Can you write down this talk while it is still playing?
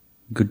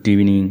Good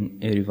evening,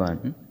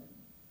 everyone.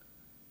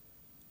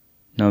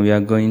 Now we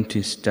are going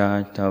to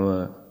start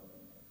our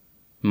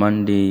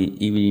Monday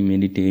evening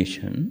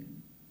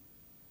meditation.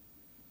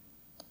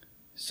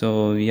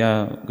 So we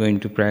are going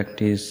to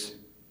practice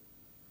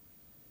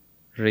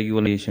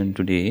regulation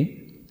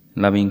today,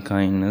 loving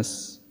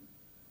kindness,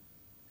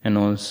 and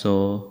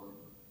also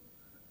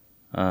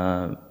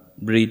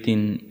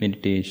breathing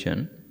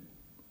meditation.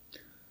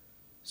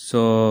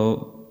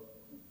 So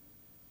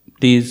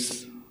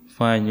please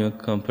find your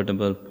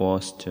comfortable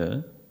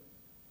posture.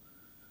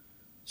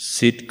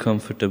 Sit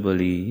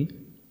comfortably.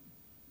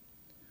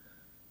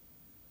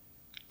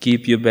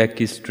 Keep your back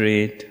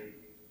straight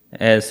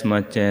as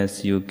much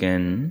as you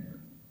can.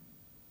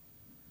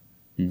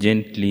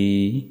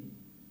 Gently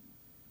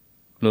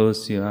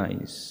close your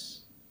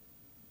eyes.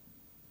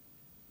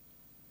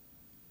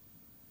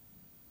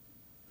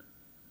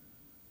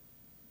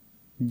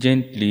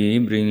 Gently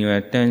bring your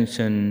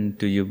attention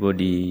to your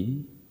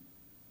body.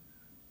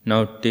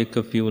 Now take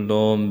a few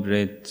long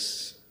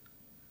breaths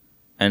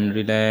and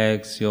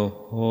relax your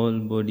whole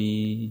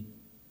body.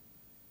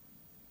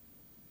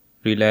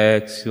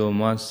 Relax your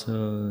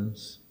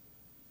muscles,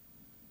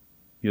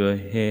 your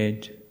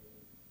head,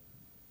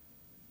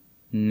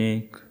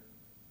 neck,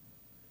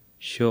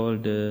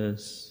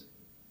 shoulders,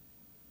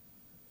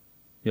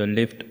 your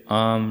left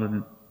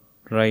arm,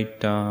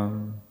 right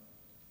arm,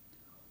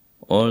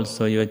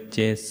 also your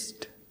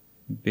chest,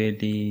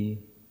 belly,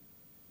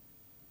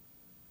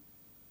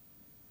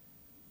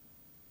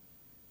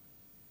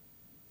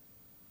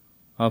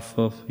 half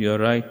of your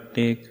right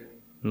leg,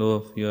 low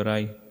of your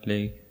right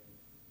leg,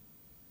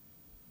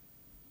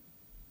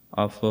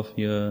 half of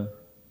your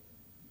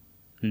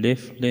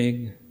left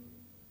leg,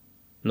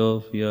 low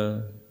of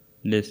your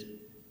left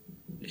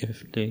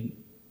leg.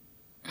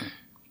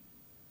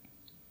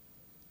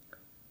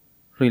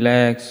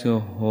 Relax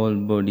your whole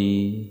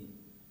body.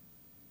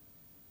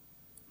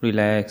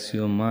 Relax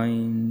your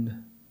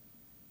mind.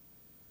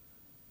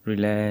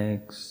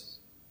 Relax.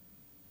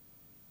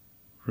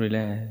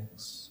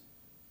 Relax.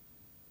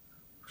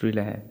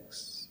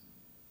 Relax.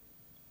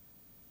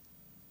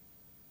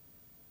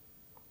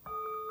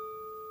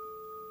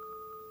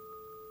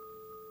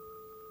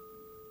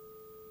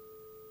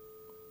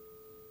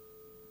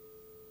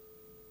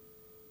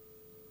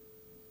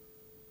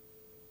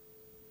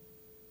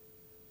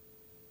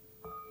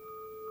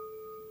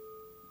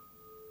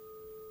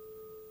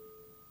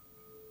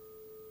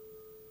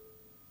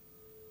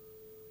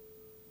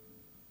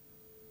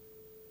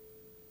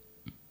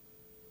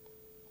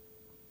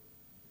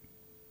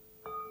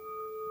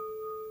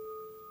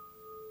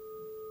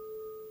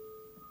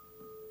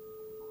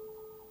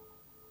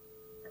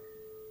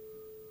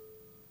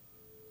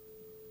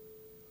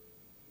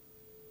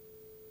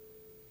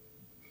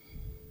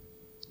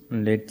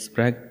 Let's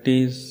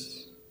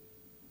practice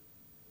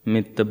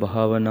Metta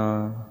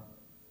Bhavana,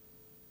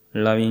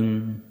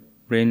 loving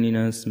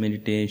friendliness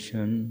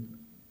meditation.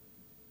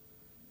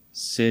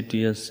 Say to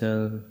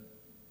yourself,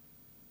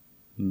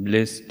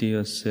 bless to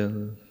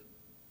yourself,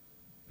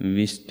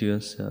 wish to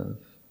yourself.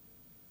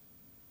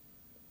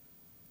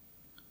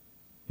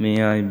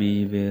 May I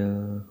be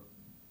well.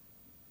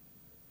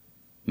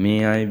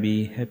 May I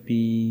be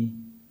happy.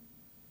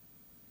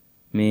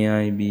 May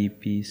I be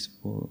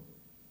peaceful.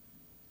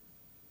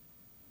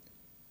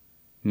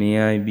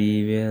 May I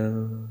be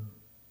well.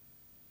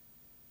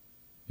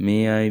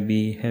 May I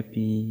be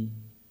happy.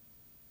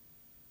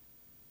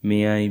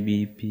 May I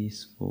be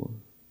peaceful.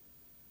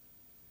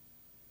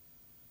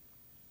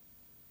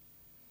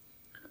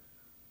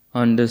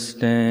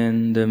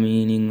 Understand the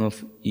meaning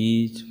of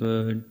each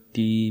word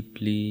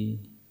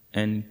deeply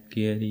and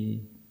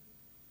clearly.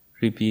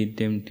 Repeat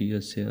them to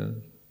yourself.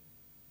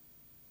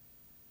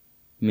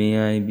 May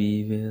I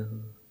be well.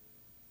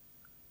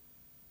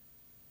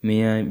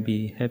 May I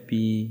be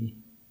happy.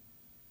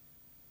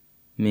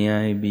 May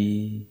I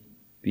be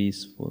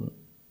peaceful.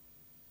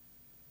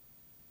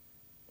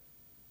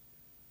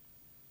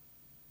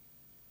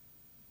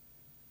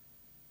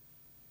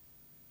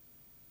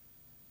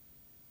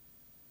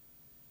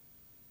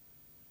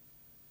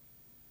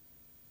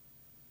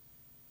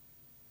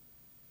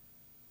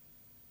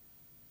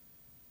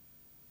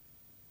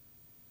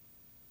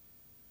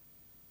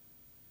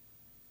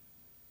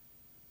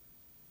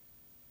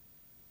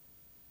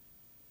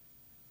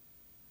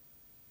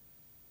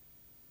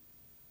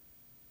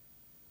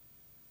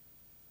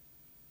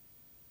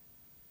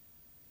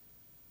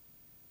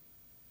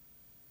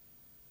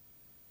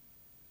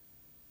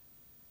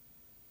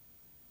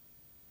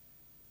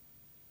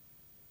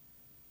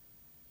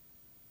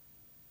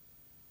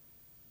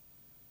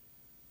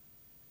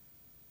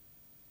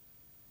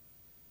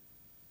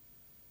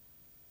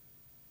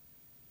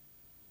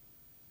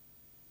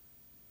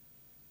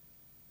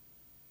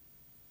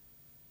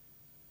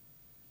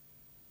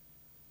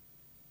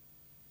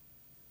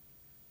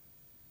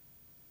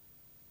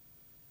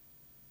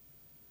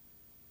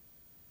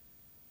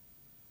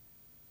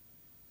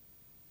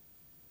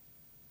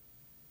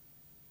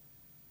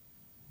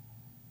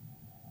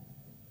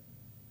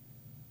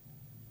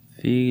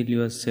 Feel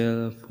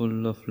yourself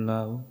full of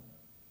love.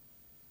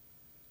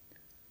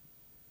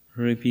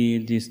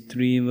 Repeat these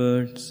three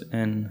words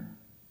and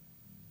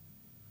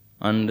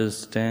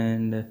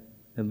understand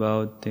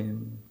about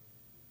them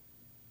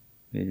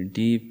very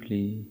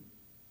deeply.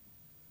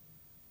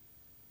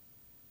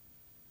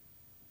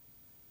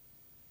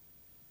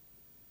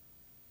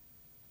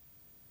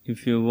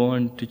 If you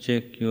want to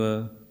check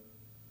your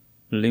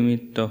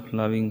limit of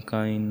loving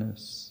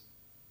kindness,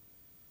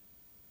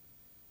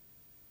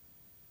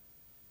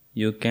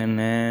 you can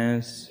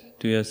ask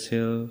to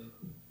yourself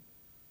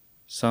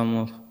some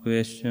of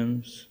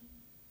questions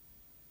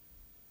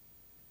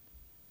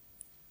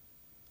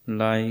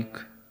like,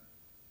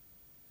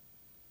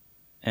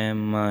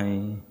 am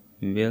I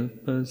well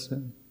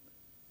person?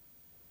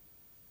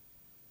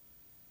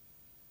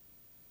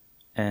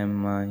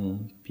 Am I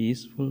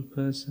peaceful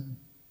person?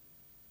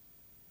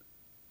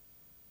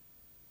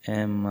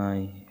 Am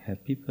I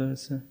happy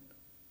person?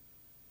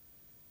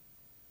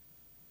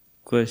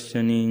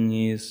 Questioning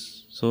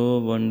is so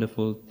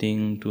wonderful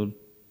thing to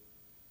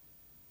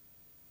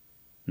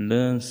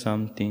learn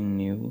something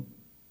new.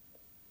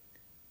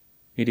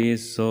 It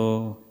is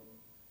so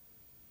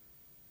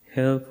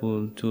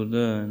helpful to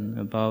learn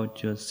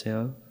about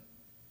yourself,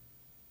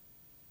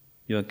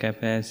 your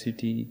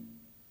capacity,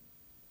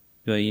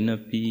 your inner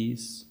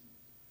peace.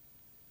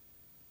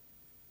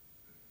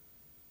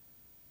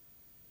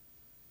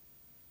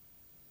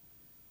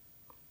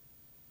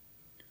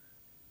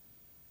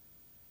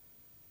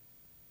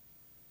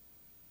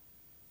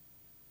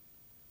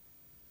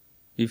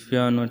 If you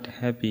are not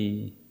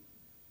happy,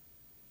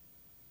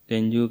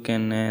 then you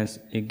can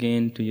ask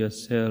again to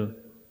yourself,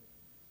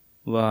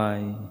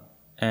 why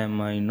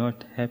am I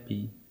not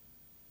happy?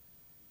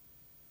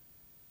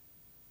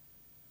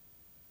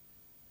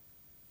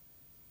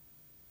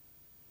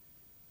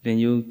 Then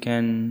you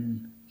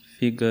can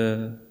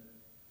figure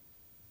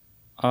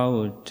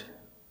out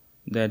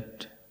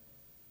that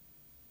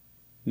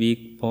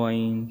weak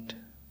point.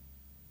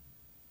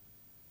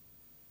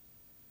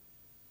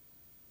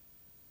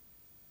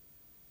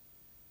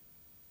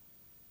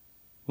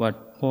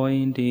 What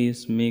point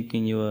is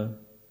making you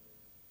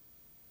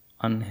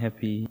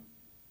unhappy?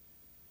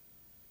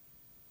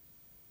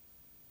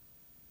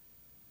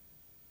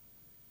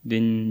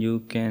 Then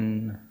you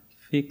can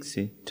fix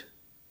it.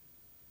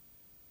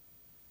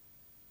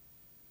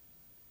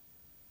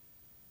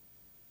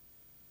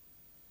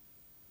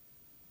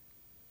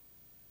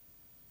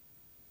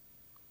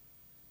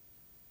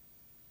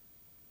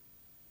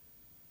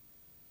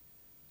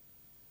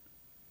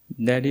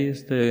 That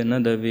is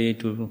another way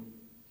to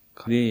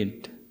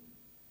create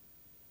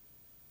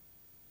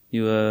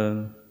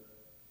your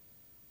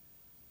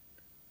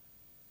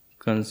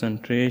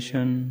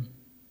concentration.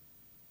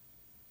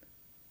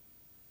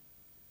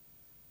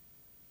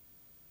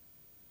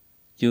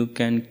 You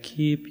can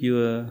keep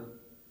your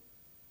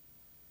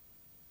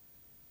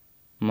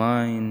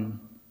mind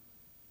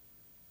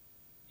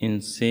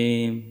in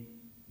same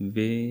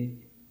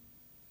way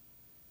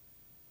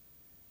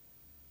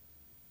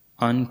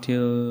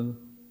until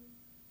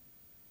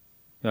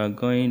you are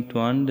going to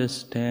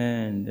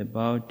understand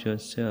about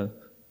yourself.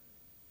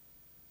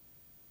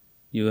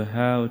 You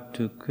have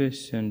to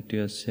question to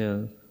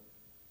yourself,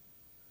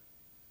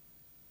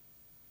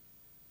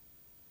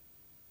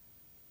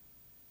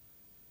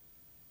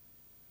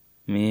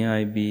 may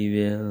I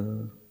be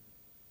well?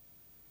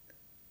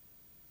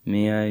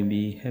 May I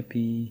be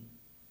happy?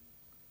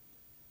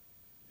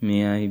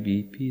 May I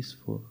be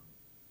peaceful?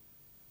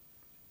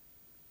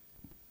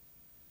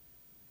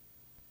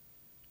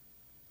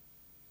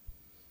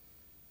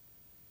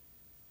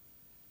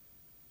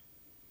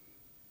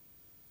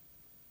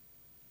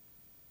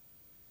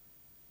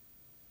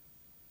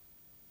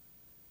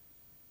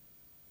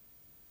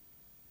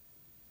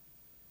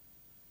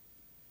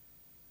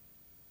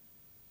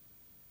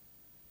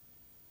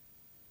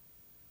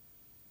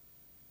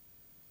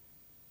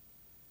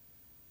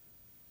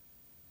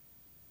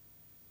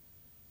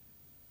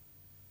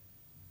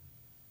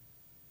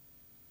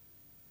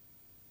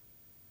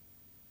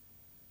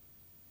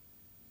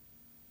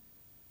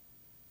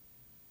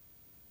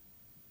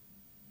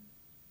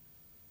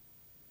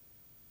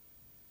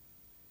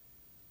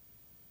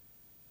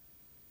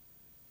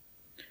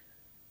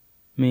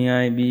 May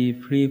I be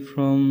free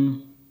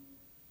from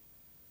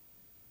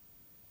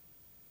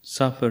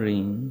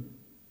suffering,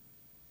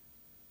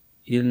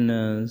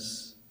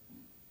 illness,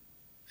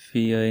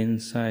 fear,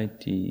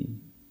 anxiety.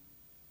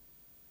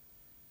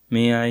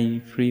 May I be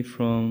free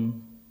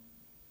from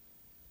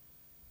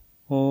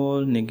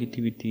all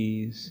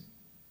negativities.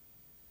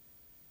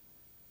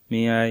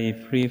 May I be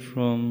free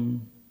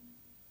from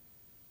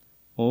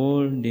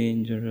all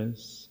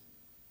dangers.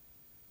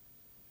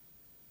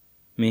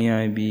 May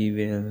I be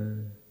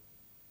well.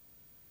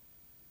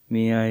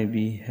 May I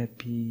be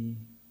happy.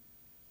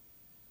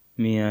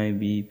 May I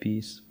be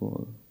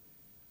peaceful.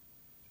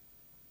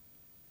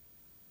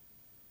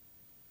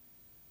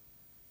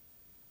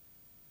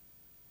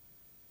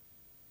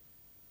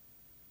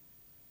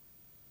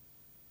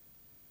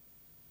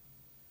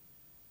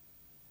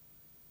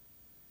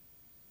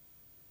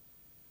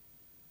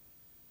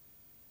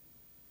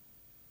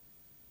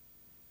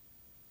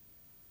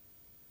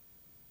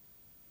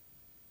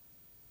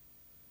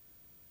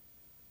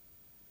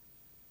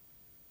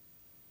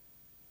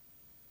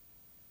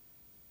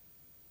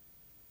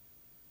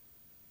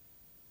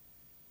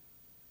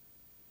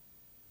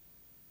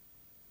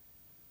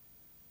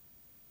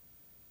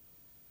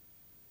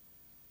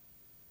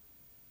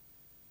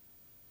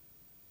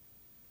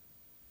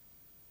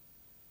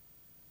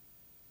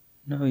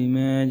 Now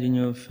imagine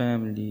your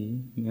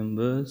family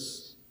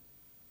members,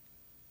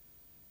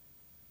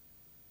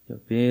 your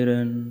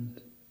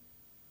parents,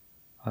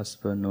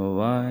 husband or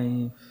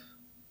wife,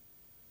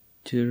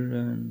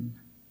 children,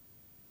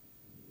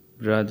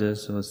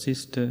 brothers or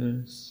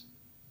sisters,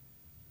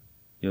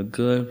 your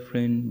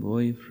girlfriend,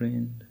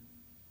 boyfriend,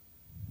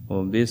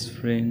 or best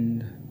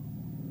friend,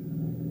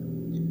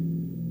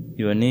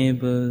 your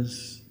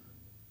neighbors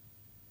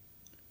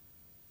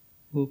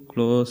who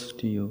close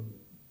to you,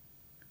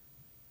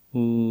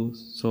 who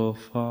so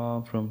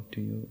far from to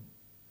you.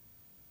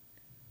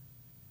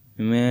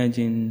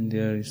 Imagine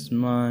their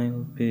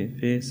smile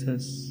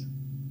faces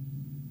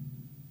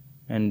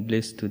and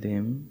bless to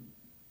them.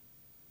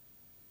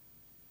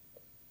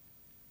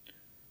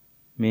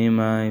 May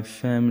my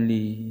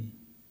family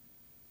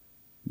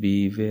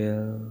be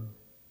well,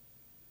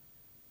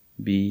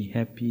 be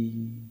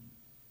happy,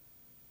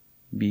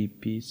 be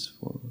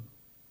peaceful.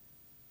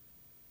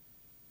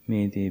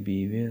 May they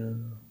be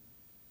well,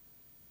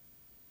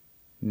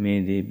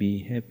 may they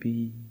be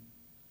happy,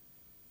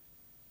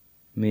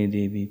 may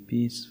they be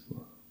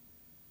peaceful.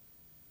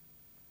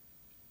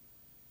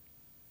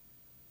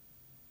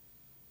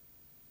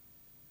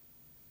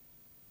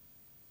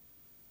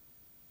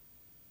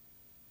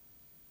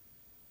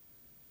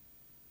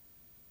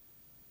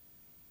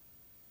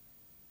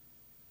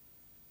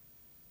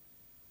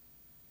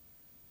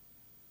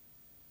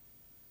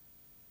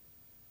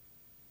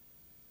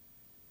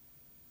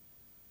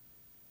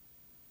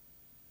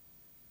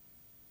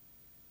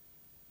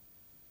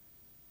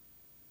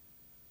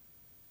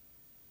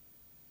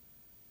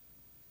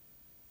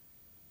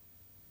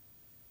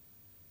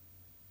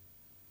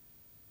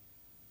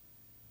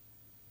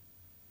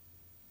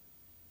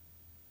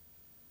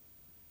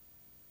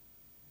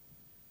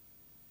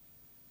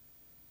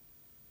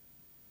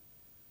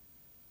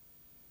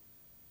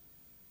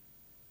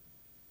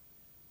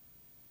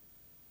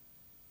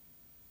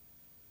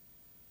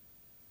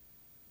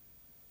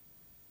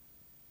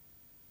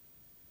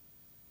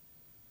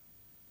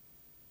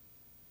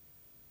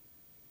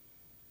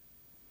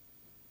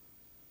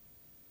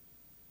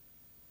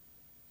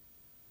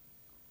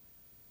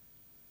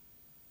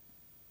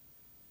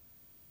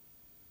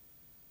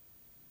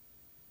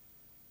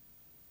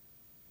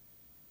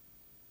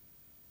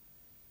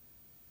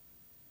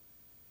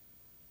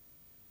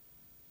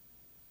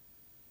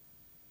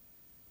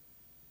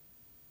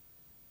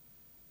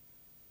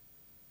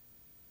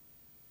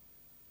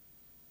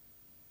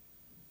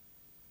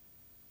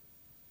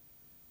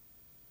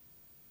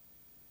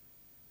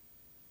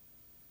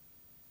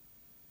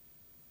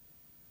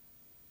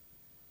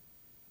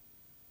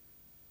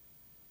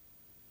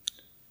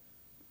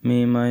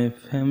 May my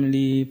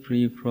family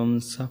free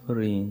from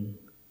suffering,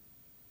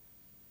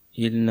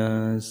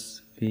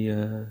 illness,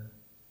 fear,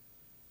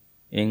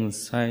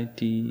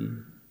 anxiety.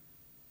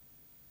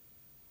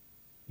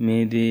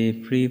 May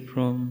they free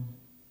from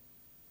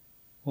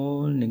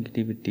all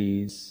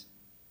negativities.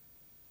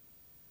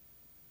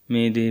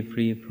 May they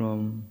free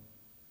from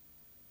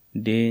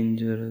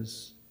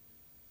dangers.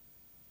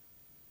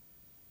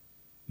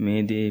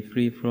 May they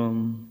free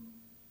from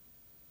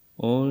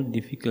all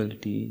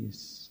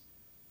difficulties.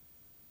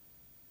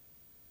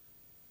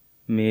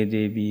 May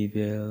they be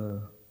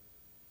well.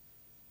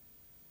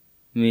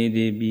 May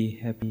they be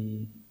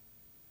happy.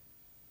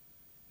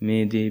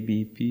 May they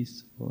be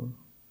peaceful.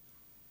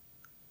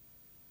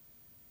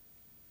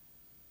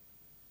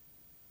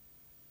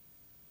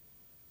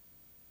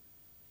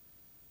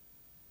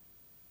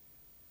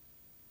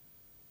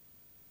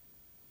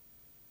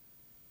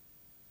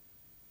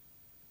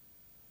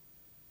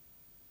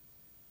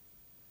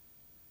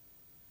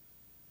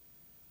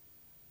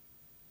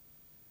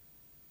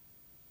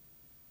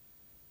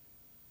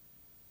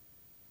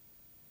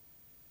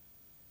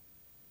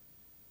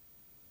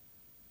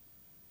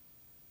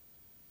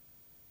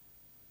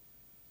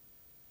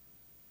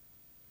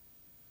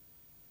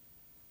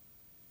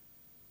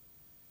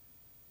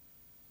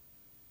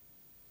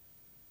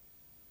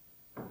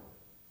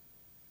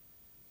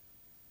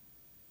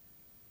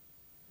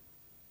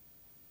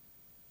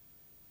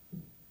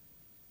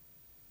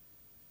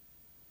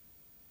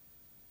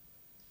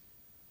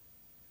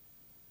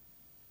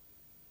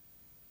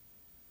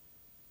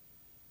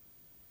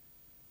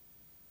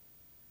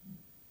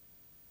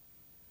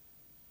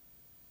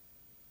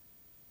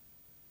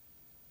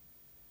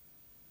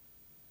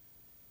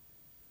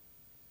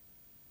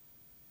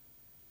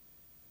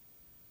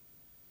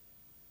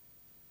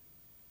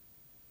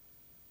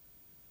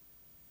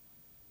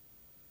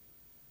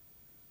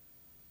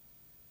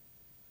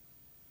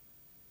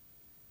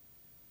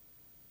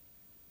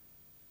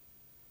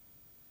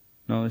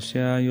 Now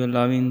share your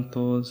loving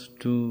thoughts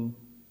to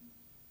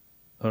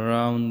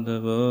around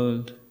the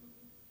world.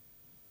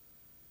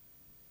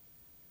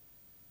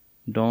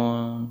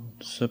 Don't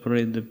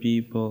separate the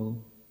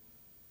people.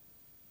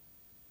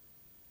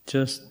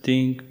 Just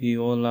think we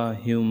all are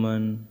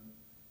human.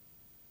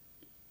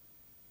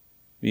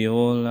 We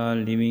all are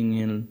living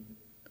in a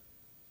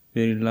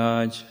very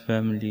large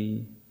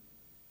family.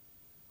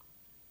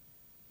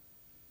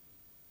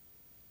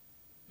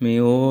 May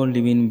all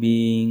living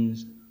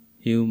beings,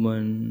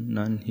 human,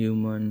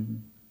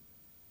 non-human,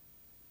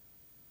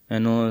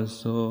 and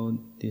also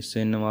this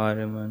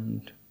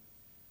environment,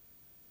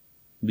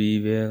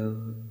 be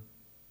well,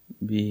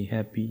 be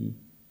happy,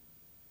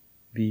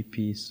 be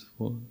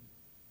peaceful.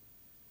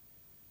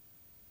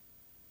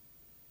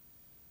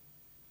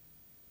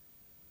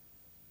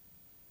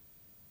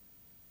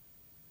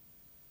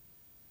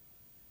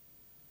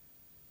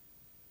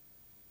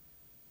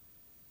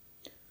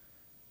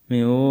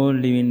 May all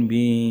living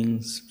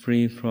beings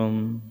free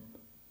from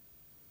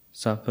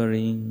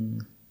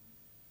suffering,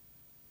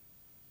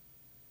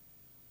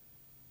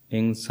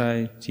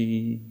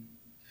 anxiety,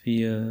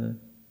 fear.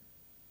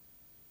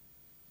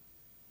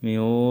 May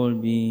all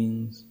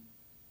beings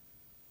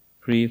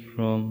free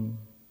from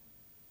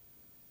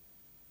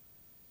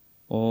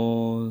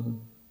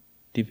all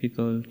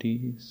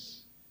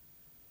difficulties,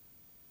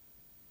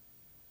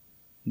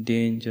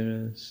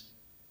 dangerous.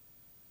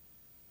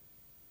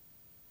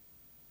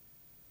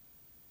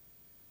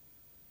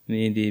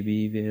 May they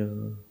be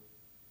well.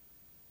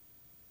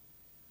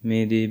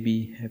 May they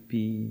be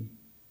happy.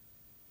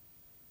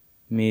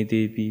 May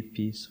they be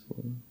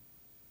peaceful.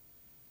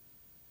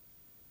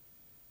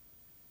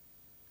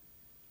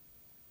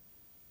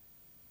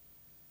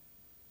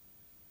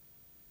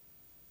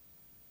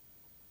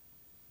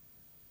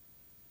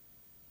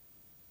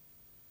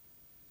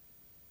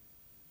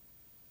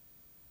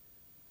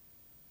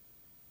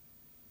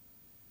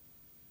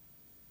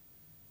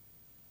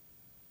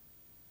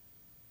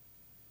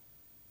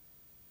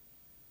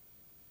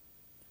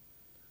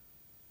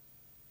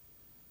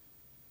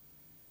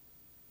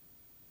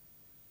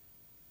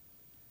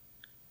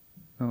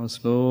 Now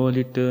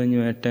slowly turn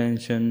your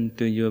attention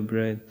to your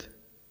breath.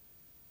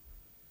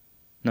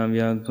 Now we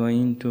are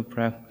going to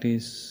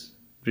practice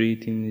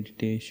breathing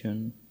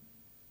meditation.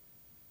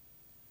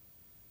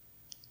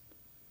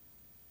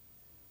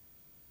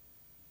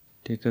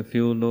 Take a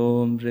few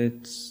long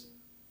breaths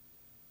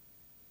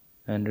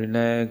and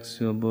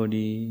relax your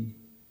body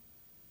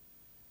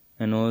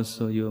and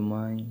also your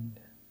mind.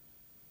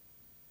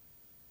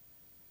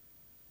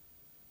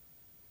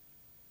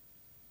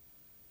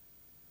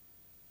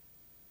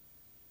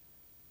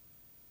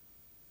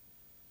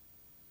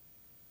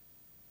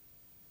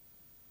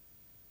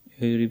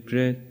 Every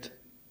breath,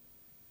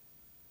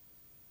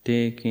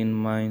 take in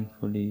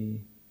mindfully,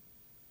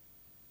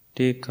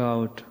 take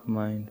out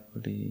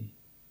mindfully.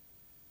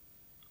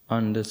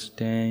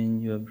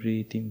 Understand your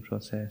breathing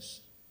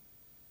process.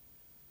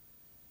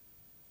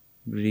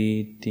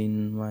 Breathe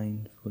in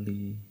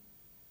mindfully.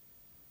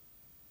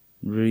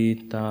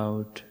 Breathe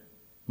out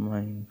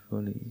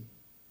mindfully.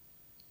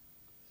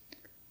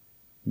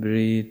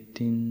 Breathe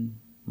in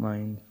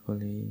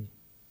mindfully.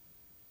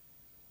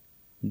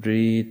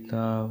 Breathe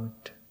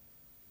out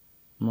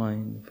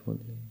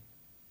mindfully.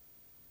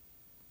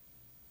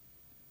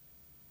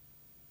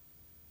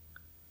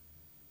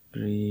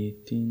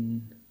 Breathe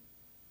in,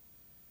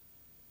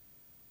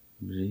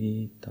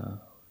 breathe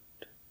out.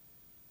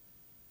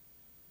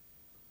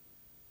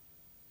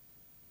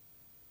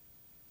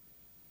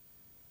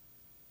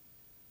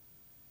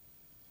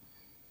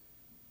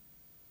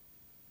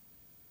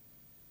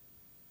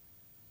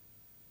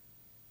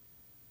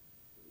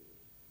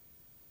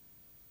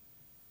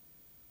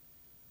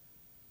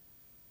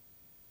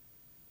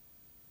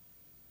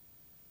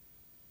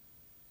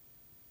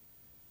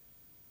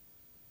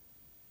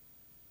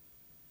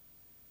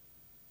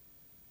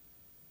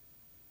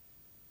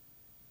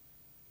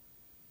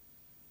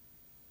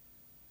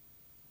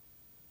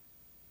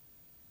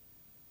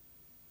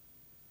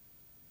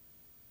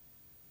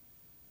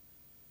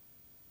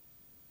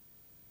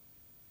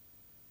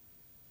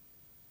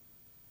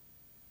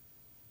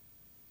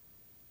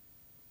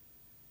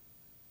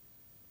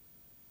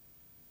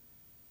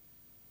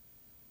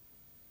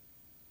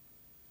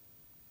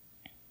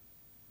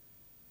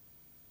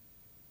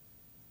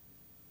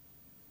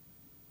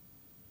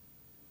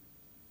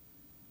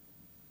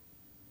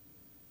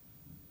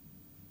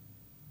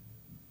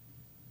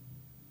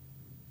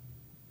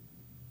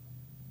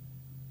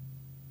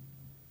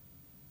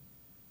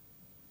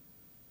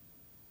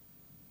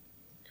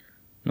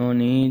 No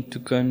need to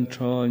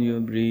control your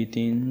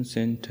breathing.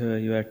 Center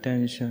your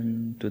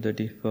attention to the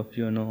tip of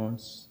your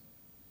nose.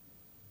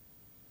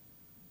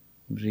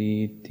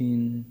 Breathe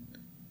in,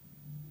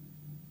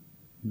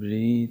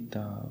 breathe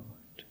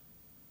out.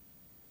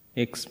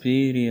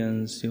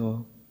 Experience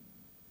your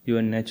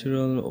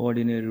natural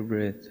ordinary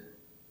breath.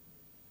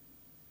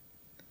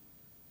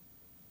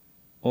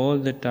 All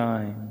the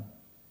time,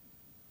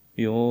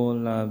 we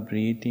all are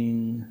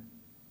breathing.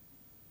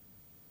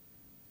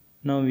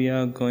 Now we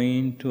are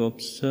going to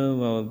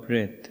observe our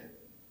breath.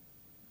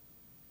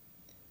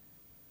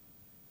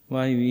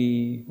 Why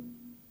we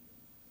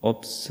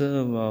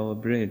observe our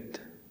breath?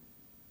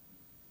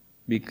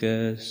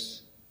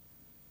 Because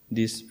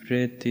this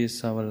breath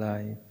is our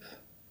life.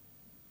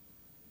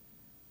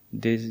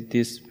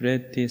 This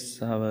breath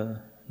is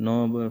our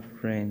noble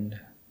friend.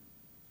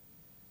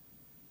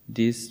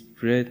 This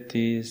breath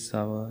is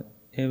our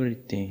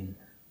everything.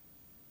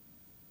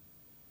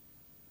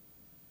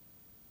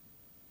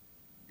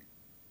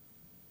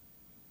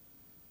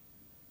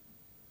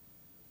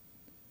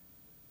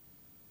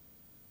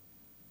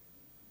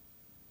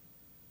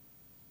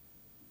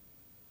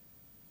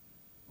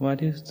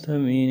 What is the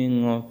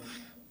meaning of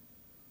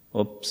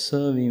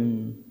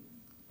observing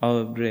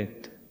our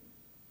breath?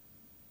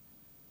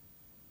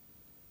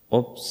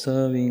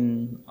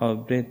 Observing our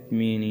breath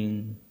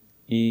meaning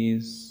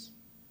is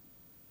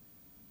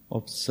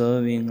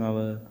observing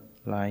our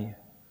life.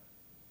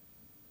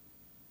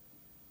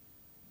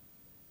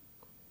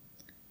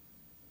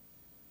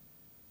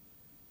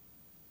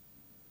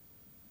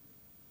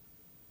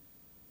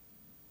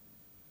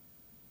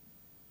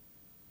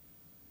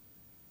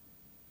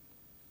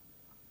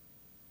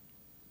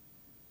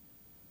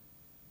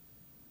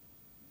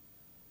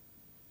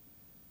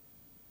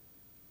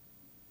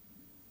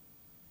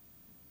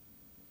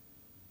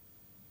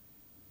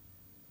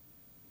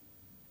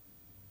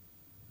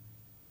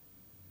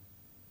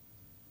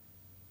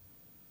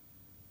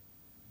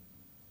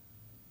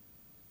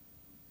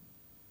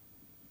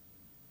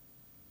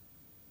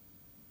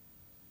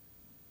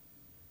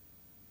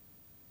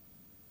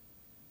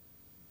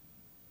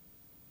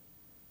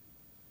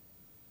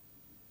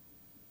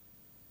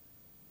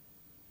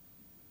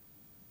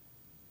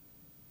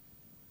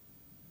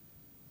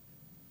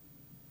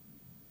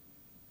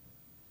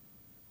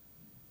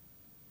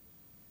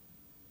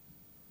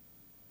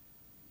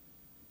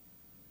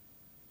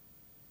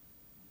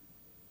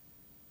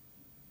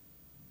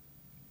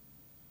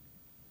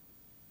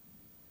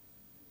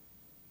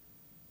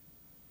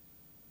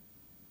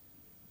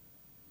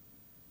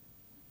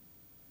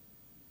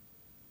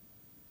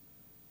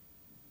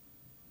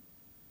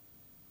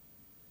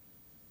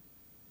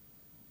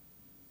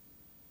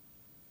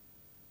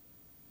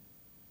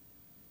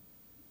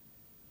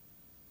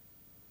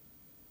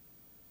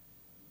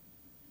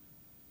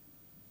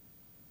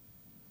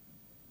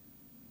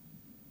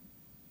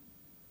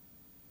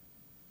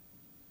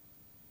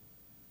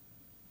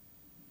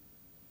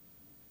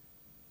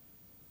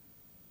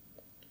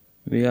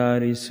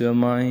 Where is your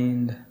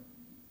mind?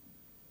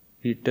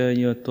 Return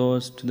your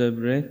thoughts to the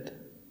breath.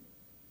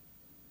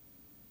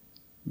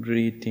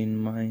 Breathe in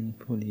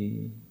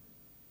mindfully.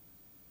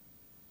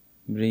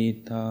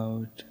 Breathe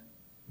out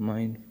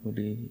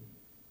mindfully.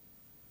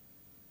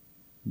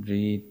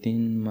 Breathe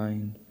in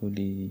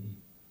mindfully.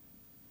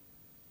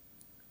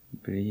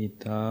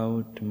 Breathe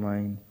out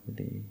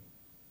mindfully.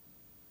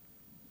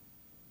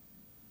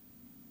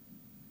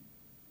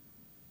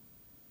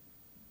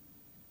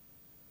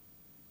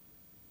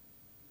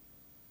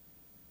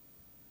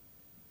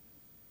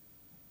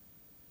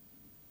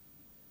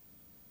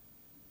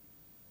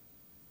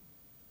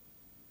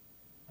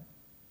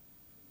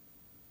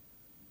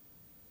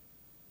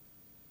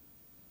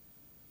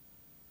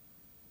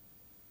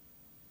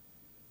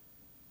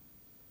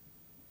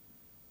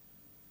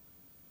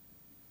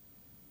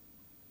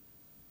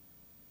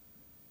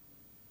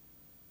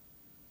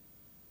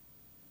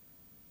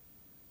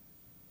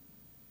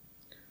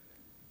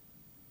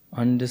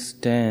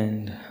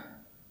 Understand,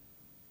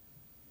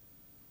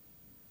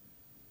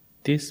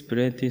 this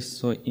breath is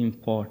so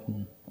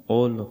important,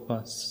 all of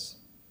us.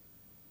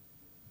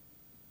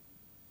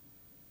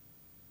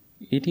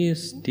 It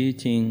is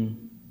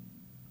teaching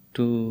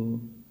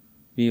to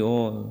be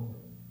all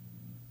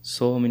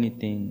so many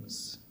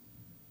things.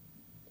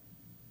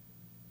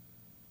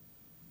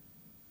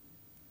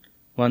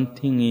 One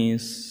thing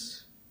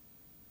is,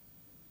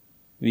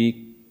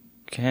 we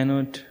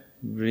cannot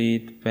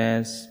breathe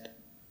past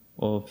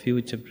or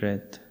future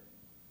breath.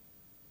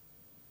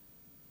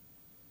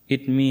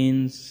 It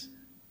means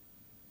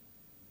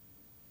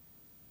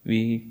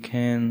we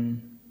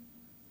can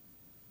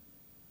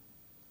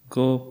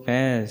go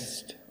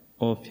past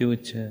or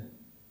future.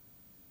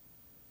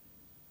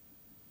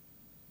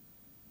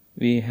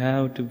 We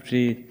have to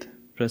breathe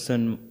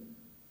present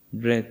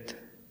breath.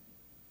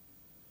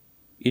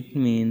 It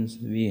means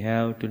we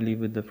have to live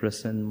with the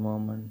present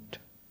moment.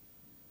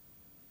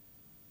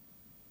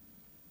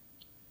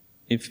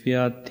 If we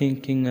are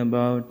thinking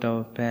about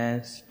our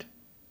past,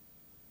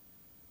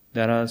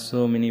 there are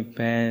so many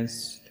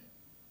past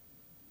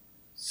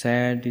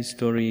sad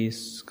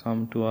stories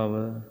come to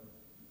our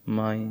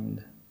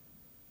mind.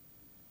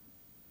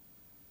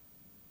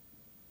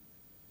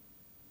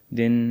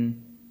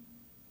 Then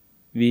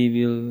we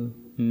will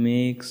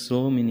make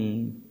so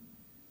many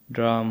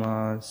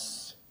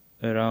dramas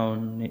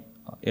around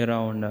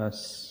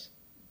us.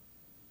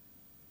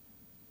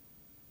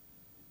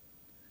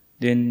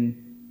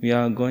 Then we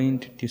are going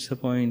to be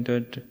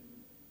disappointed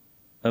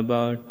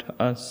about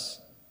us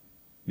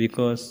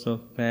because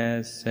of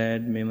past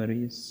sad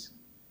memories.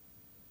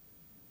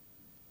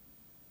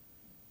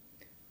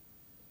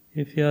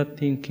 If you are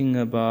thinking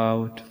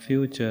about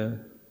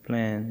future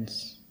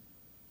plans,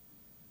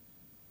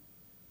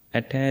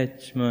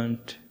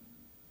 attachment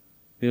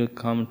will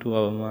come to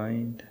our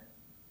mind.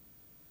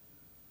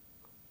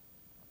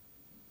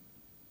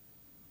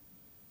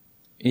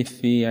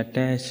 If we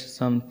attach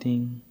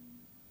something,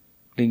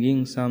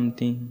 clinging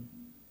something,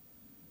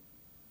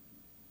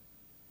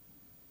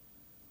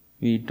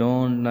 we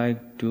don't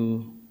like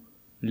to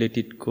let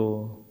it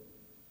go,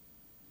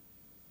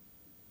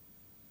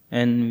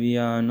 and we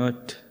are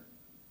not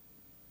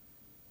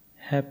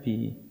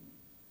happy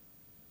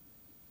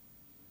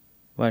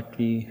what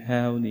we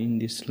have in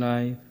this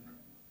life,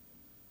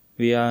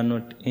 we are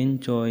not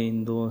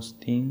enjoying those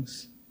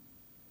things.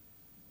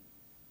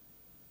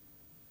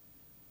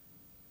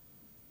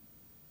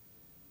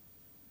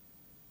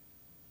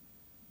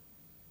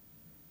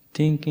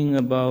 Thinking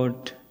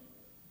about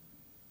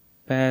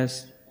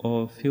past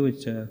or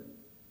future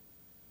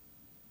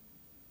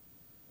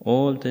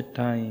all the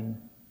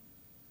time,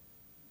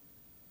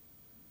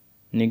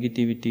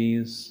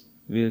 negativities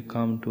will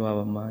come to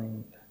our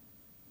mind.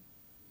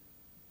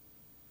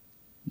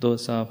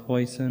 Those are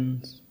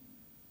poisons,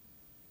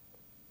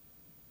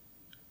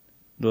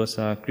 those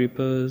are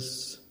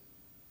creepers.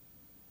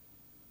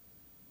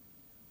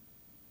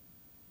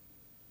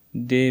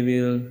 They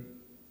will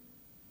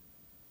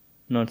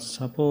not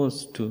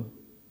supposed to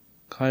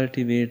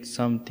cultivate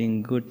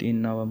something good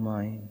in our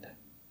mind.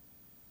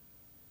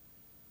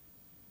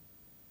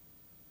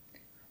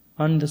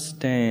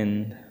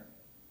 Understand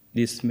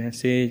this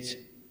message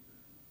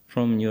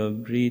from your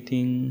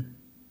breathing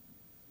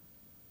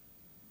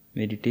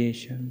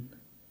meditation.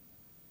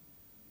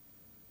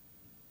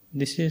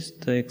 This is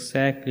the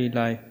exactly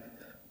life.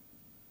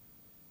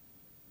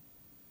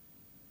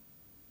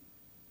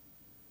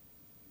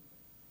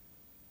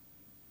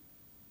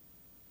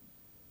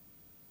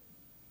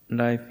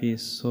 Life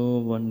is so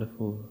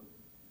wonderful,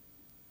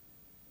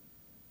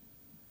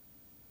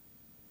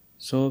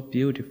 so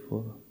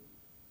beautiful.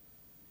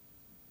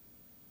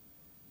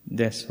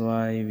 That's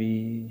why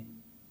we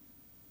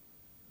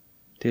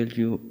tell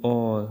you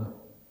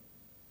all,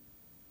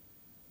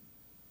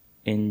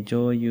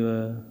 enjoy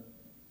your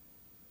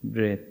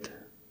breath,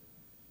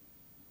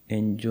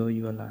 enjoy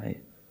your life.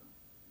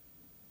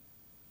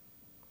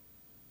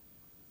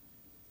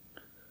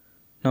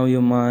 Now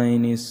your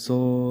mind is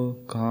so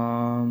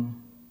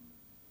calm,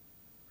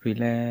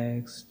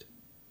 relaxed,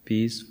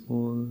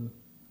 peaceful,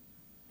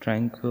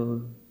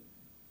 tranquil.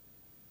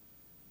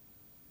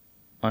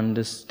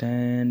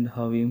 Understand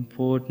how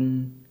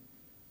important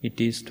it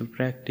is to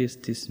practice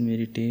this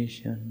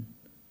meditation.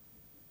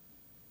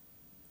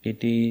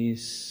 It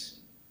is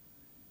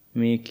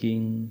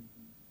making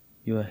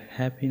your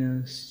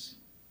happiness,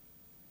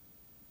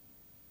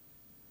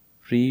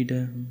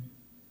 freedom,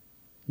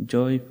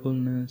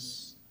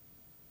 joyfulness,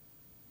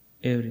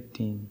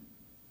 everything.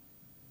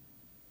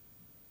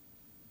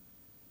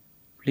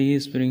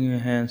 Please bring your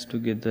hands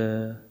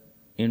together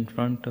in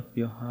front of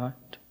your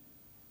heart.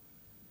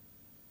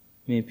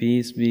 May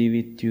peace be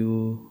with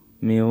you.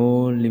 May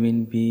all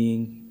living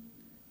beings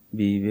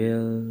be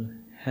well,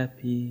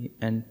 happy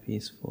and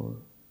peaceful.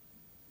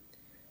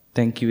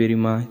 Thank you very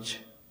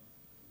much.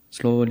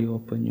 Slowly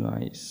open your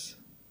eyes.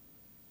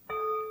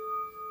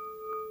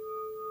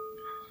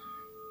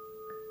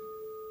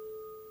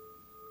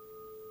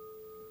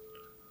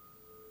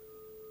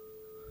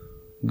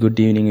 Good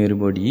evening,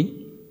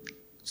 everybody.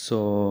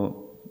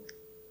 So,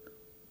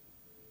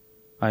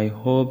 I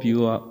hope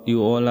you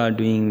all are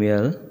doing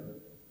well.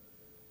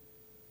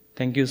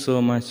 Thank you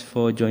so much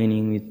for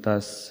joining with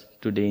us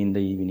today in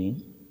the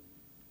evening.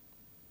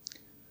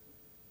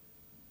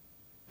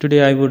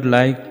 Today I would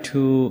like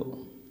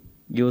to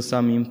give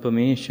some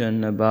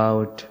information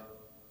about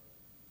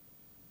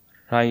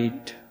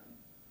right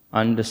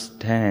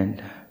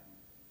understand.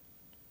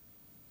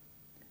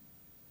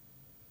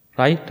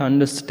 Right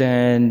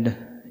understand,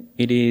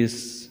 it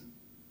is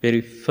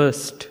very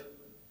first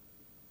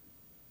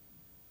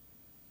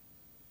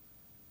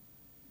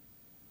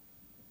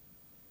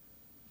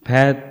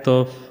path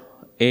of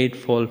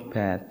Eightfold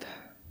Path.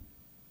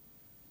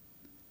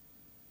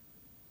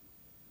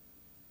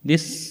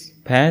 This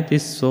path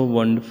is so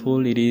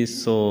wonderful, it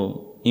is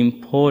so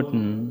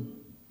important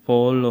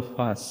for all of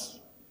us.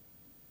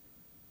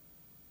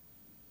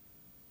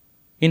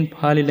 In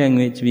Pali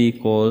language we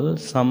call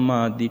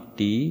Samma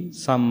Ditti.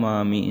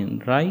 Samma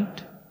mean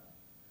right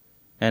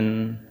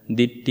and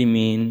Ditti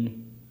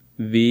mean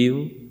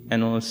view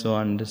and also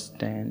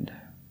understand.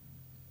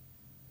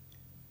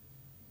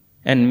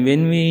 And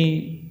when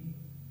we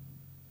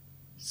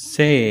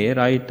say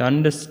right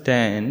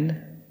understand,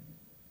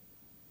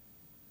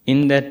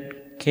 in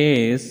that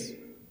case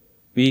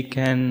we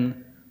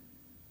can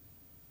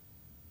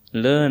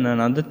learn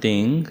another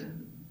thing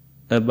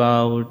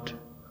about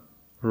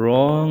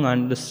wrong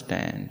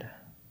understand.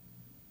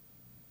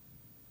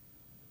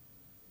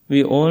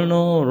 We all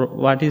know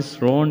what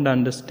is wrong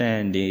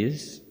understand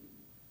is.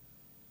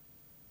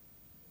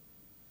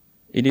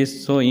 It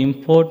is so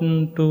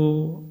important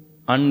to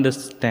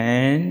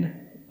understand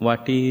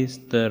what is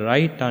the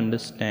right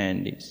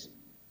understand is.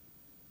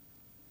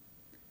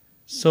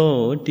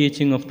 So,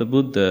 teaching of the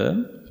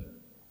Buddha,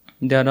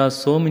 there are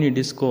so many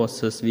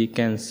discourses we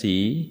can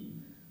see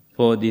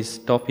for this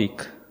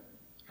topic,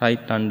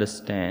 right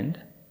understand.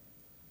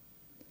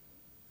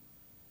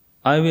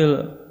 I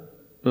will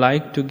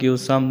like to give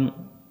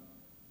some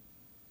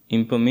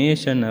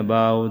information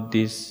about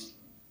this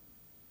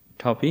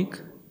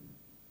topic.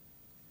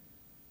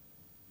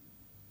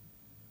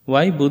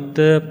 Why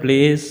Buddha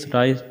placed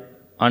right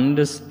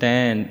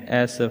understand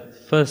as a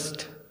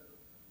first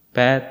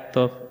path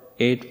of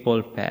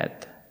Eightfold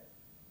Path?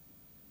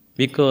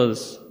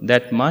 because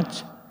that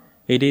much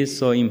it is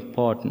so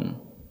important.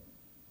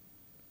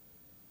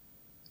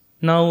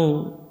 Now,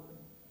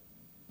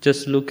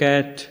 just look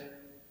at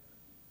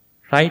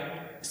right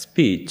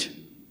speech.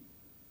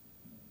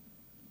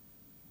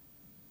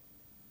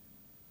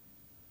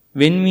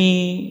 When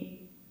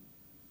we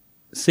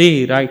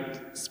say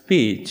right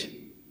speech,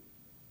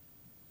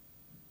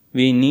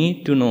 we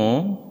need to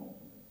know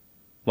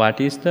what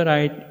is the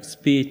right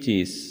speech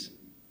is.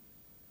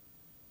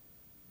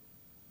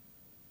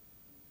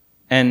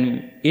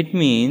 And it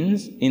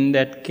means in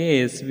that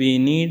case we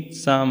need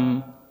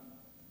some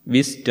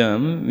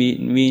wisdom,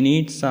 we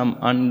need some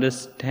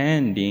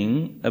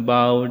understanding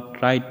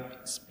about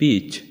right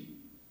speech.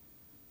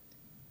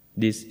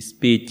 This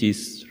speech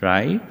is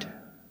right,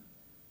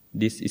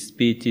 this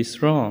speech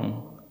is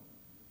wrong,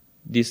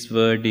 this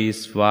word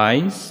is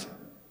wise,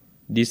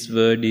 this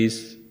word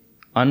is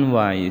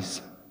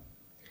unwise,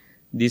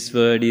 this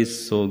word is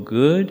so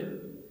good,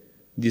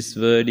 this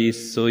word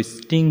is so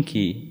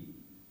stinky.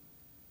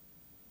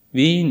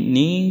 We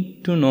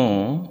need to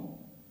know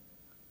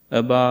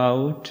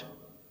about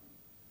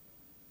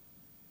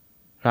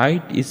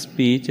right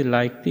speech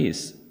like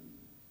this.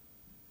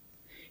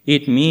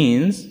 It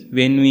means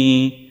when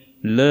we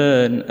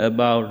learn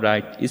about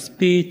right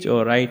speech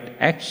or right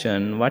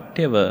action,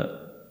 whatever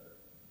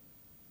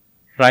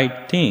right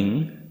thing,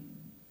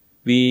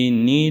 we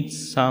need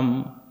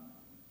some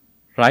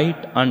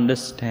right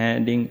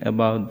understanding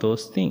about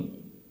those things.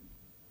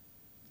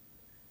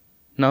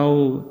 Now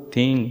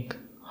think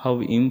how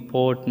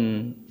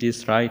important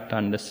this right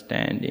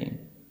understanding.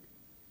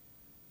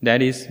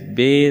 That is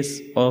base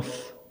of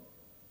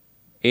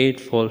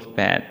Eightfold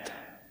Path.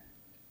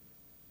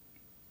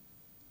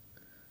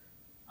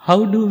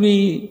 How do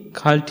we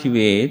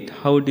cultivate,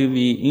 how do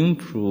we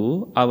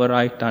improve our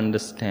right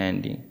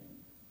understanding?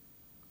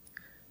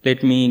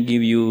 Let me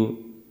give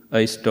you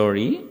a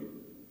story.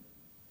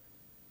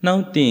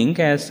 Now think,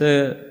 as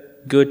a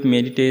good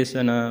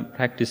meditation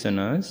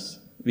practitioners,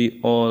 we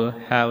all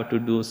have to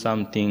do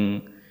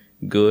something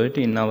good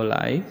in our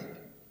life.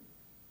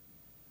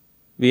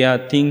 We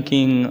are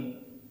thinking,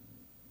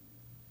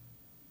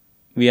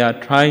 we are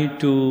trying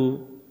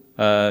to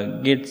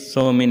get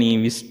so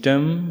many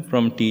wisdom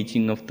from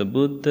teaching of the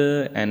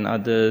Buddha and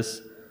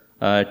others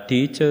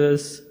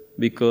teachers,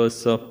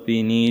 because of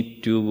we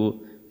need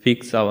to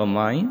fix our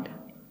mind.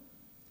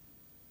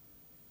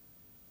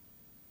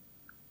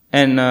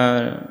 And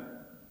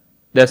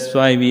that's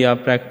why we are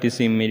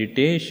practicing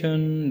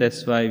meditation,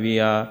 that's why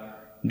we are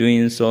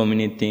doing so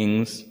many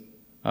things,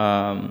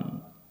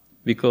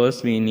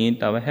 because we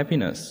need our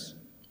happiness.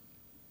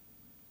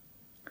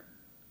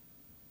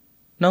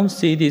 Now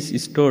see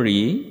this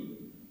story.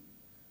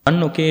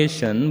 On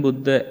occasion,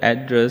 Buddha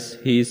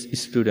addressed his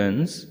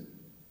students,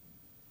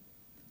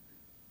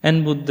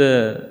 and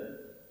Buddha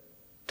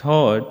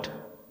taught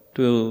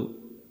to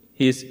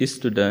his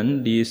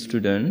students, dear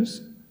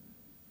students,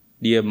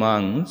 dear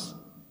monks,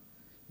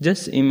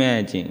 just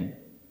imagine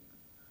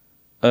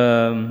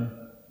a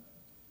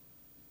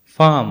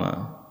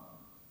farmer.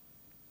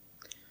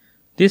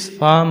 This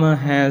farmer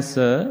has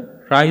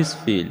a rice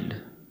field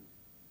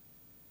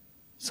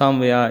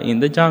somewhere in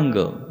the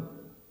jungle.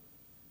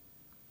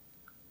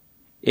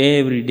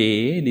 Every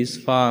day this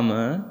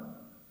farmer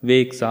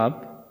wakes up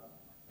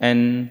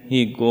and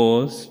he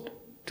goes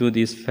to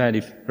this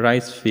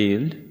rice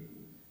field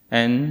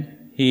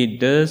and he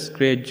does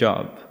great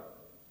job.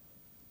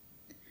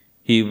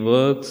 He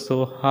works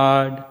so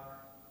hard,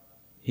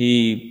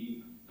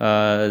 he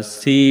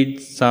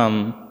seeds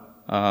some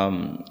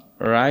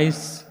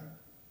rice,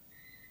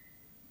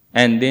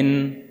 and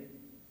then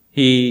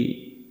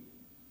he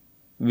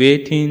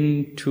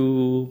waiting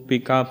to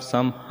pick up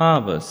some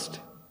harvest.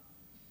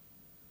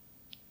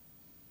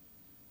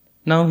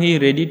 Now he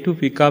ready to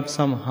pick up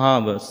some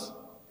harvest.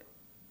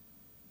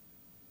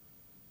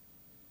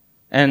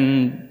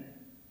 And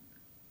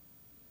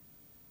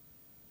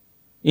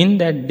in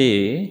that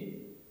day,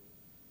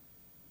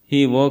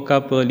 he woke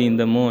up early in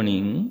the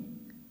morning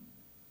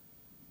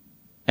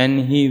and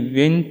he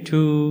went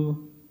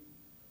to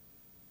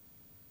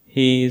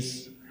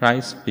his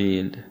rice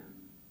field.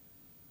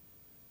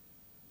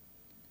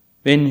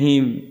 When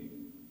he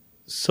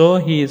saw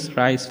his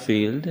rice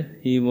field,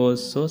 he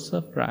was so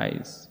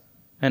surprised,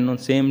 and at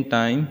the same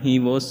time he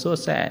was so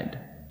sad,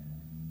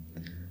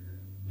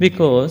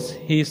 because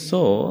he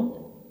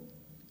saw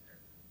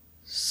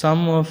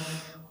some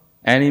of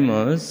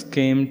animals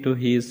came to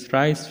his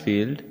rice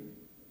field,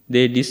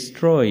 they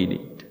destroyed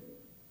it.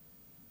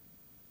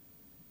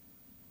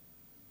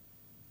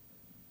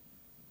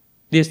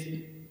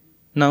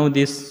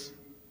 This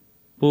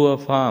poor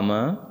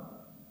farmer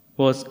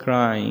was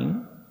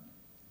crying,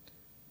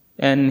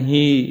 and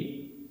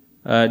he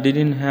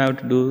didn't have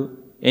to do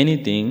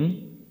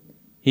anything.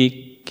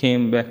 He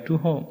came back to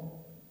home.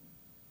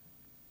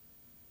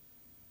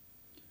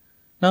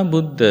 Now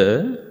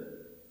Buddha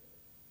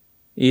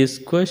is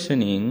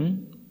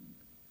questioning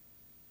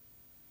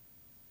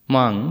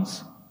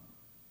monks,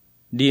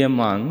 dear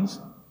monks,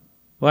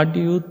 what do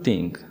you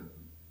think?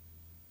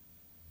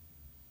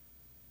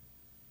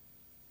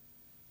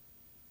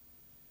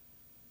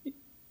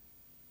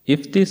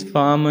 If this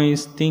farmer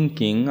is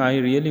thinking, I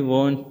really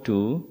want to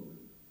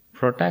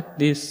protect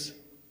this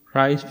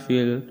rice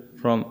field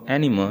from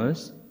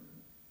animals,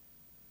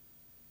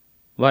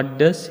 what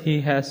does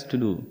he has to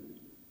do?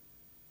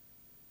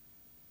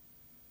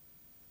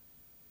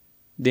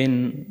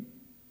 Then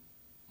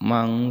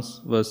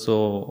monks were so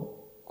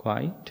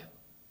quiet,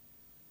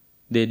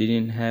 they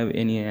didn't have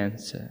any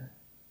answer.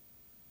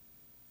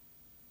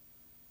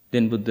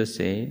 Then Buddha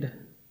said,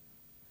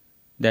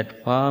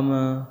 that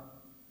farmer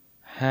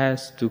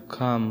has to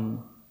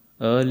come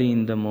early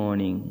in the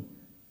morning.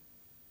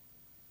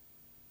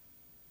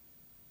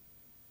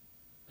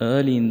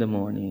 Early in the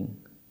morning.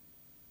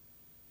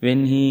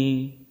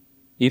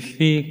 If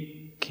he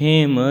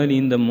came early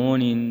in the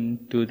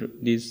morning to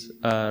this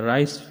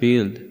rice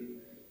field,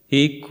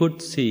 he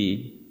could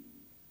see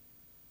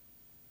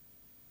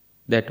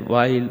that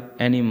wild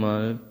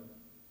animal,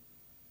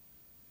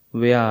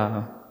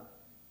 where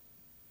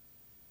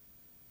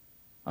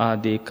are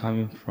they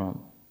coming from?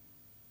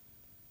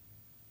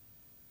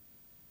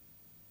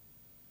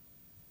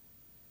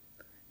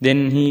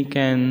 Then he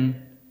can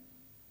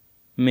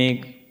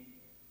make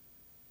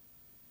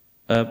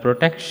a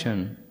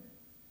protection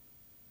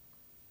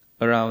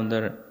around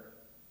the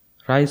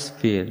rice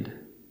field.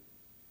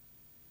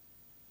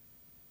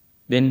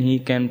 Then he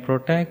can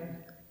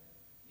protect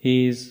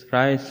his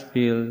rice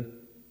field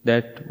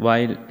that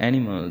wild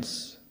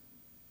animals.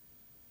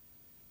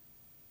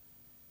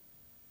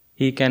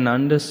 He can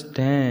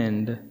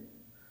understand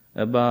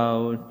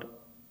about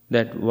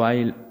that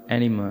wild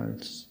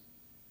animals.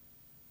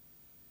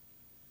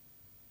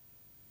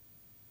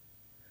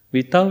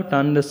 Without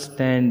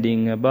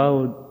understanding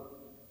about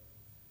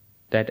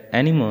that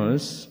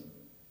animals,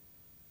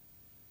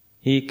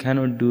 he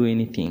cannot do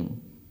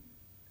anything.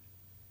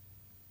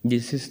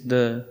 This is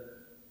the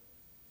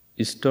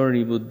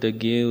story Buddha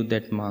gave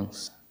that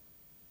monks.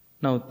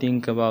 Now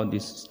think about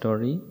this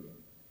story.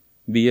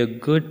 Be a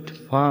good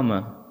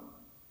farmer.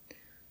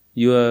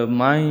 Your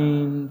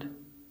mind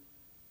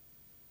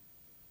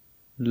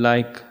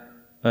like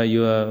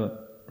your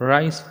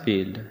rice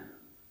field.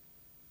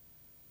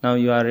 Now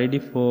you are ready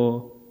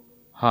for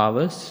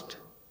harvest.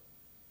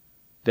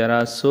 There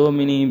are so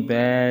many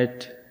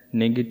bad,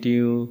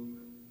 negative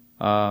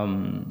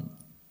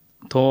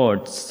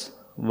thoughts,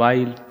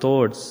 wild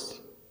thoughts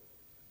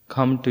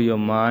come to your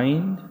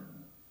mind.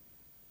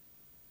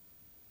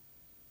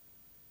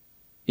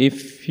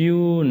 If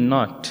you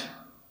not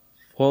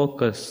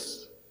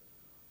focus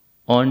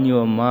on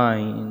your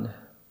mind,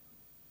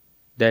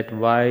 that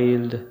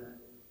wild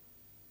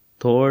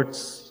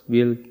thoughts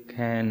will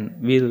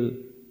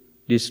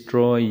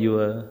destroy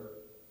your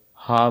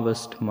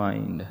harvest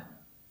mind.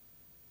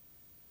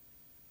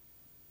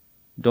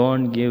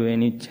 Don't give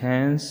any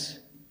chance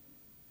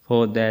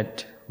for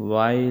that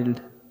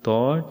wild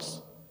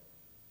thoughts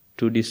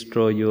to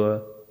destroy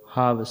your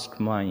harvest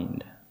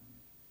mind.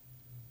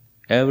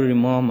 Every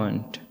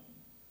moment,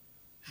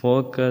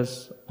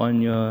 focus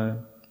on your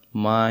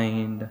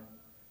mind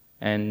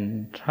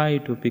and try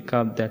to pick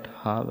up that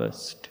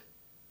harvest.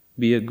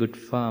 Be a good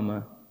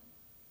farmer.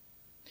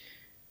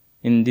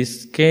 In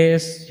this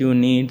case, you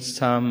need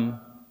some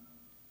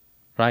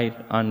right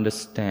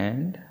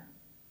understand.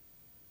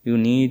 You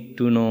need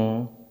to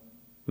know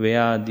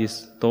where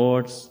these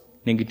thoughts,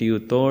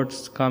 negative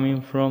thoughts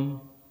coming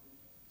from.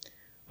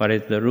 What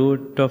is the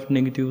root of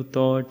negative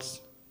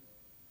thoughts?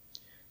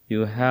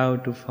 You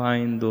have to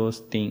find those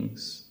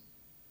things.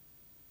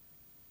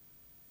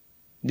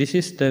 This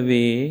is the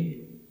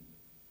way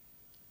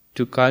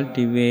to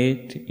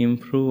cultivate,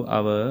 improve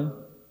our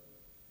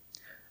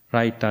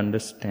right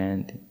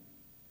understanding.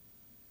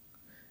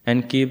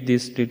 And keep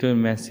this little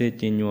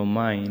message in your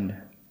mind.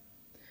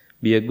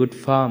 Be a good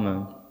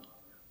farmer.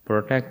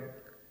 Protect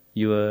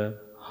your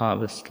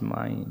harvest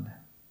mind.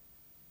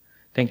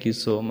 Thank you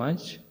so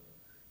much.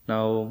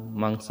 Now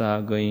monks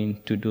are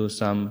going to do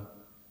some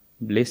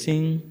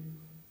blessing.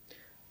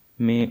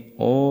 May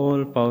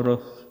all power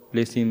of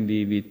blessing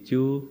be with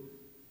you.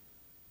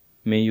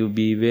 May you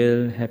be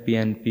well, happy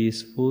and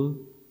peaceful.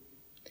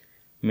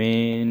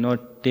 May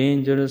not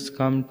dangers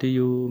come to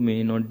you.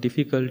 May not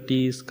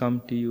difficulties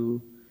come to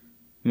you.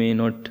 May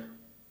not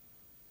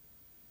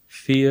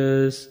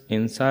fears,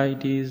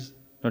 anxieties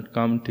not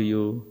come to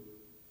you.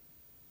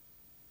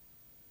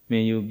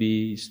 May you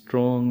be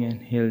strong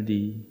and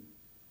healthy,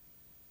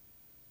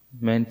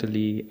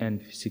 mentally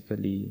and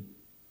physically.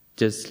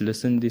 Just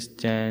listen this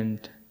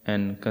chant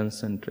and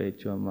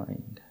concentrate your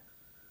mind.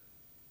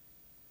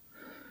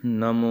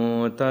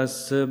 Namo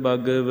tassa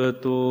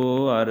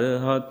bhagavato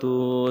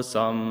arahato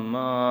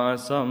samma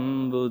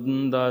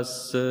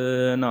sambuddhassa.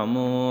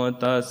 Namo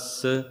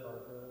tassa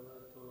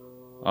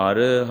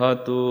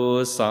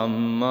arahato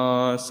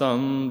samma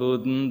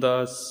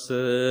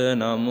sambuddhassa.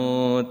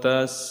 Namo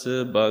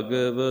tassa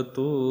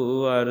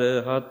bhagavato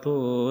arahato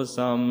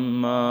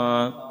samma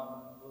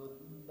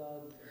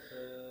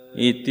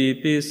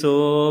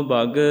Itipiso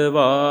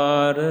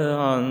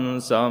bhagavārahං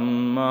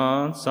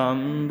sammā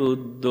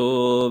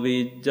sambuddho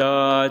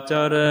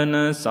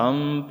vijjācarana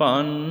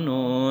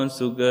sampanno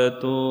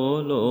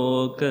sugato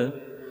loka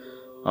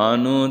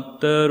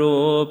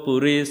අනුත්තරෝ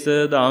පුරිස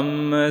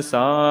ධම්ම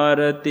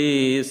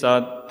සාරති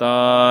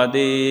සත්තා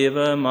දේව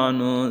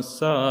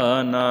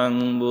මනුස්සානං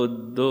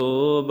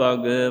බුද්ධෝ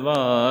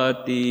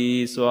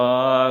භගවාති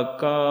ස්වාක්ඛාතෝ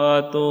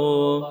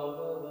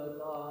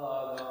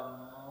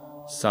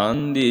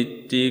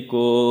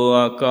සන්දිට්ඨිකෝ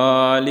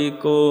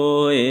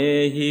අකාලිකෝ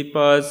ඒහි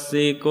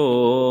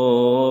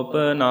පස්සිකෝ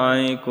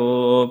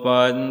පනායිකෝ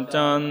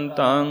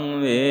පංචන්තං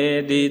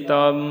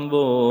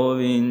වේදිතම්බෝ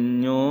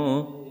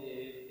විඤ්ඤෝ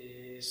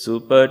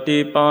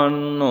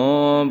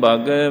සුපටිපන්නෝ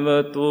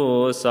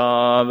භගවතු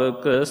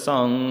ශාවක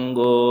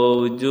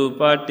සංඝෝ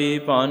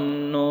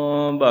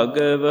උජුපටිපන්නෝ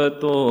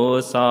භගවතු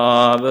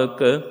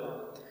ශාවක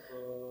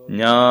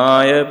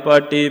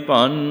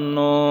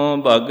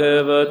ඥායපටිපන්නෝ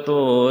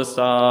භගවතු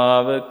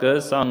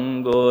ශාවක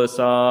සංඝෝ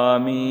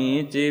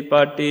සාමීචි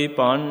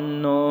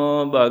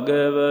පටිපන්නෝ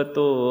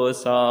භගවතු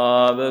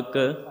ශාවක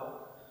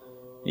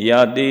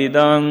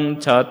යදිදං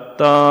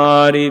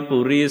චත්තාරි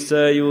පුරිස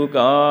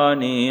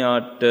යුගානි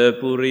අට්ඨ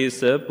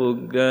පුරිස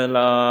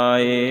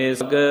පුග්ගලායේ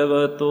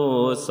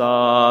භගවතෝ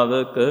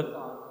ශාවක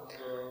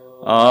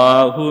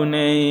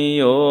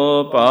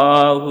ආහුනේයෝ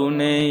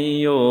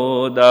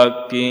පාහුනේයෝ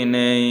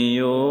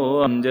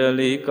දක්ඛිනේයෝ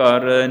අංජලි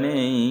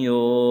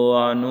කරණේයෝ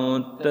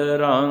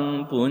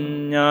අනුත්තරං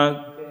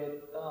පුඤ්ඤක්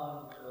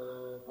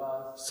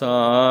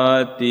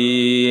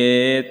සාති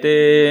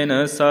ඒතේන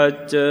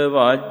සච්ච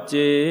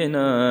වච්චේන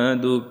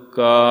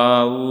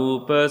දුක්ඛා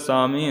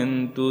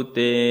උපසමින්තු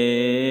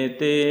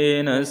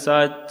තේතේන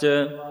සච්ච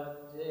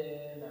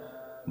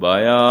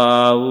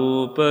භයා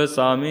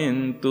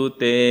උපසමින්තු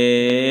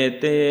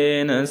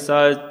තේතේන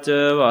සච්ච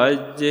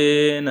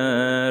වජ්ජේන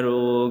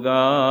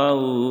රෝගා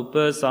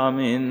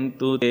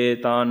උපසමින්තු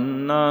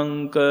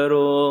තේතන්නං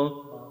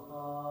කරෝ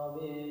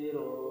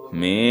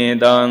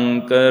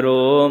මේදං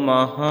කරෝ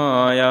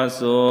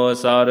මහායසෝ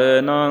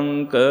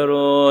සරණං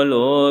කරෝ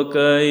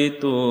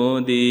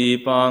ලෝකයිතු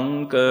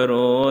දීපං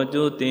කරෝ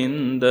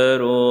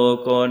ජුතින්දරෝ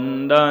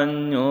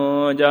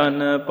කොණ්ඩඤ්ඤෝ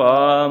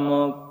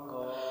ජනපාමුක්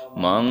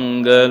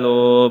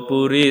මංගලෝ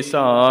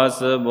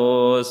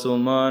පුරිසාසබෝ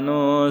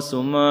සුමනෝ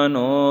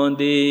සුමනෝ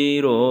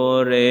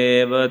දීරෝ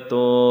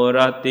රේවතෝ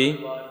රති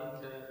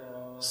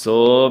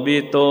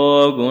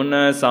සෝබිතෝ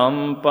ගුණ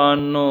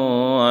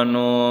සම්පන්නෝ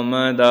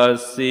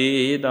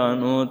අනෝමදස්සී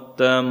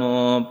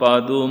දනුත්තමෝ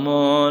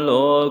පදුමෝ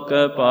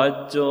ලෝකපච්චෝතෝ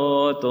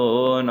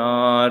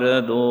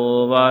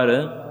නාරදෝ වර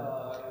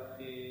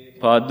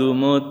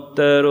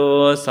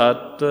පදුමුත්තරෝ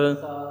සත්ව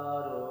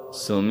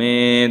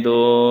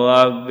සුමේදෝ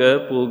අග්ග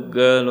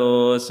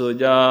පුග්ගලෝ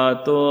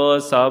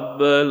සුජාතෝ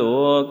සබ්බ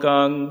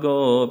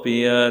ලෝකංගෝ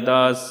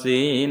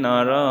පියදස්සී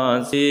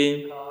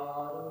නරාසී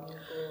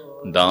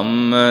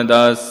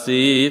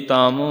ධම්මදස්සී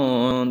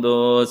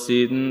තමෝදෝ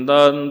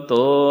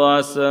සින්දන්තෝ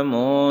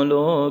අසමෝ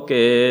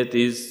ලෝකේ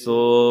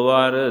තිස්සෝ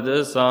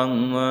වරද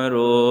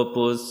සංවරෝ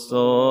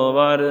පුස්සෝ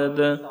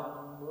වරද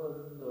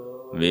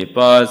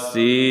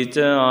විපස්සීච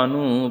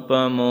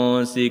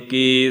අනුපමෝ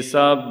සිකී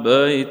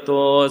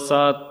සබ්බහිතෝ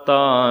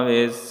සත්තා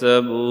වෙස්ස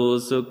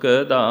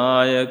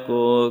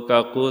භූසුකදායකෝ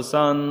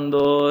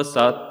කකුසන්දෝ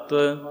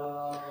සත්ව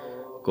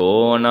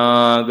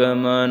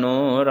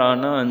කෝනාගමනෝ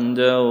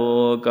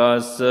රණංජෝ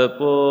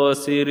කස්සපෝ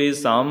සිරි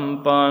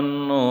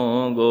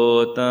සම්පන්නෝ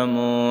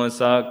ගෝතමෝ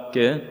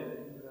සක්්‍ය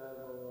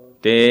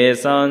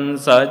තේසං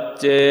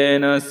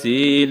සච්චේන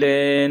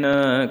සීලේන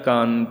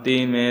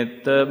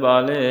කන්තිමෙත්ත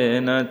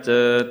බලේන ච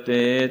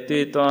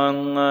තේති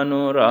ත්වං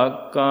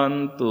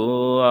අනුරක්ඛන්තු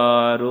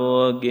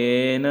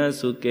ආරෝගේන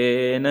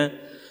සුකේන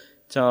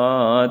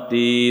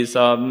චාති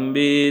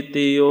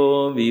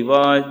සම්බීතියෝ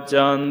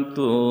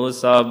විවාජ්ජන්තු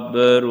සබ්බ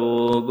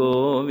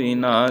රෝගෝ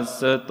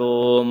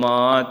විනාශතෝ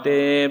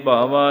මාතේ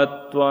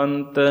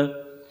භවත්වන්ත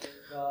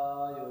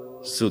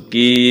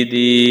සුඛී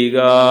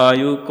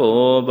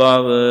දීඝායුකෝ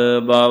භව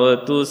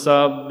භවතු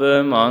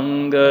සබ්බ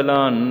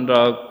මංගලං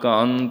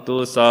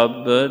රක්ඛන්තු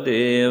සබ්බ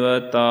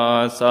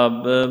දේවතා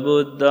සබ්බ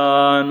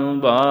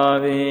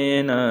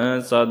බුද්ධානුභාවේන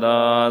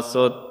සදා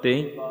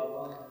සොත්ති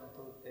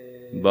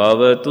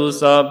භවතු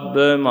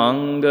සබ්බ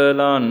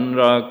මංගලං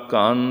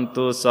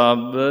රක්ඛන්තු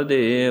සබ්බ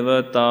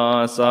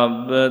දේවතා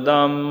සබ්බ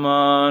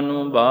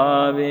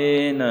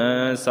ධම්මානුභාවේන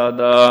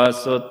සදා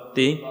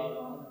සොත්ති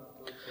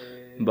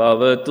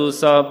භවතු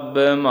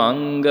සබ්බ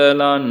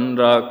මංගලං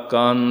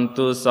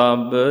රක්ඛන්තු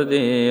සබ්බ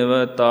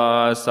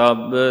දේවතා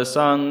සබ්බ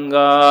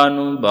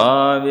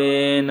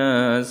සංඝානුභාවේන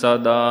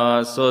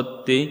සදා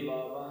සොත්ති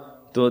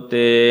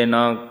තුතේ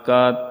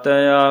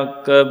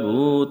නක්ඛත්තයක්ඛ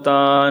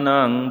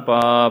භූතානං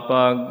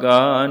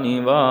පාපග්ගා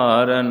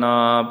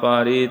නිවාරණා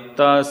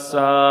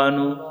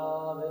පරිත්තස්සානු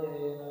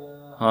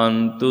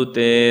හන්තු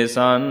තේ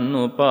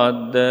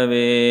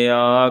සන්නුපද්දවේ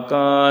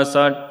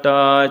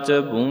ආකාසට්ටා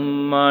ච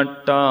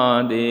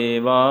බුම්මට්ටා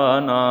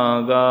දේවා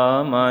නාග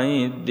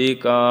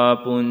මහිද්దికා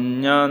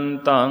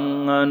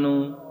පුඤ්ඤන්තං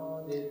අනු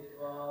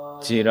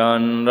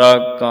චිරන්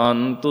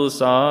රක්ඛන්තු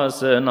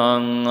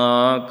ශාසනං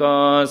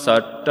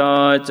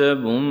ආකාසට්ටා ච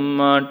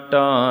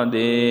බුම්මට්ටා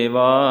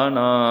දේවා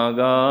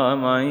නාග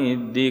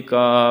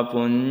මහිද්దికා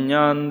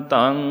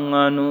පුඤ්ඤන්තං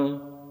අනු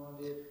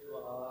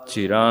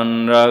චිරන්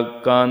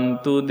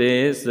රක්칸තු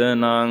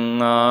දේශනං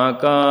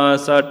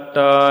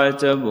ආකාසට්ටා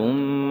ච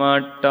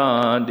බුම්මට්ටා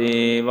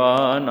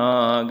දේවා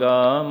නාග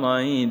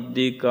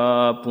මහිද්దికා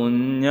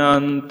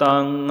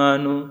පුඤ්ඤන්තං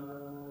අනු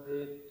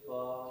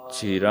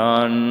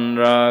චිරන්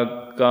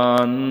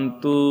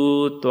රක්칸තු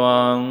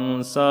ත්වං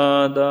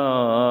සදාති.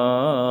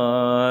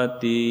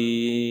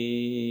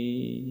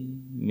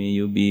 May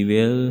you be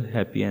well,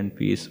 happy and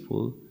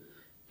peaceful.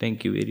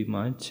 Thank you very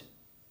much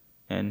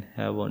and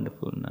have a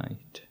wonderful night.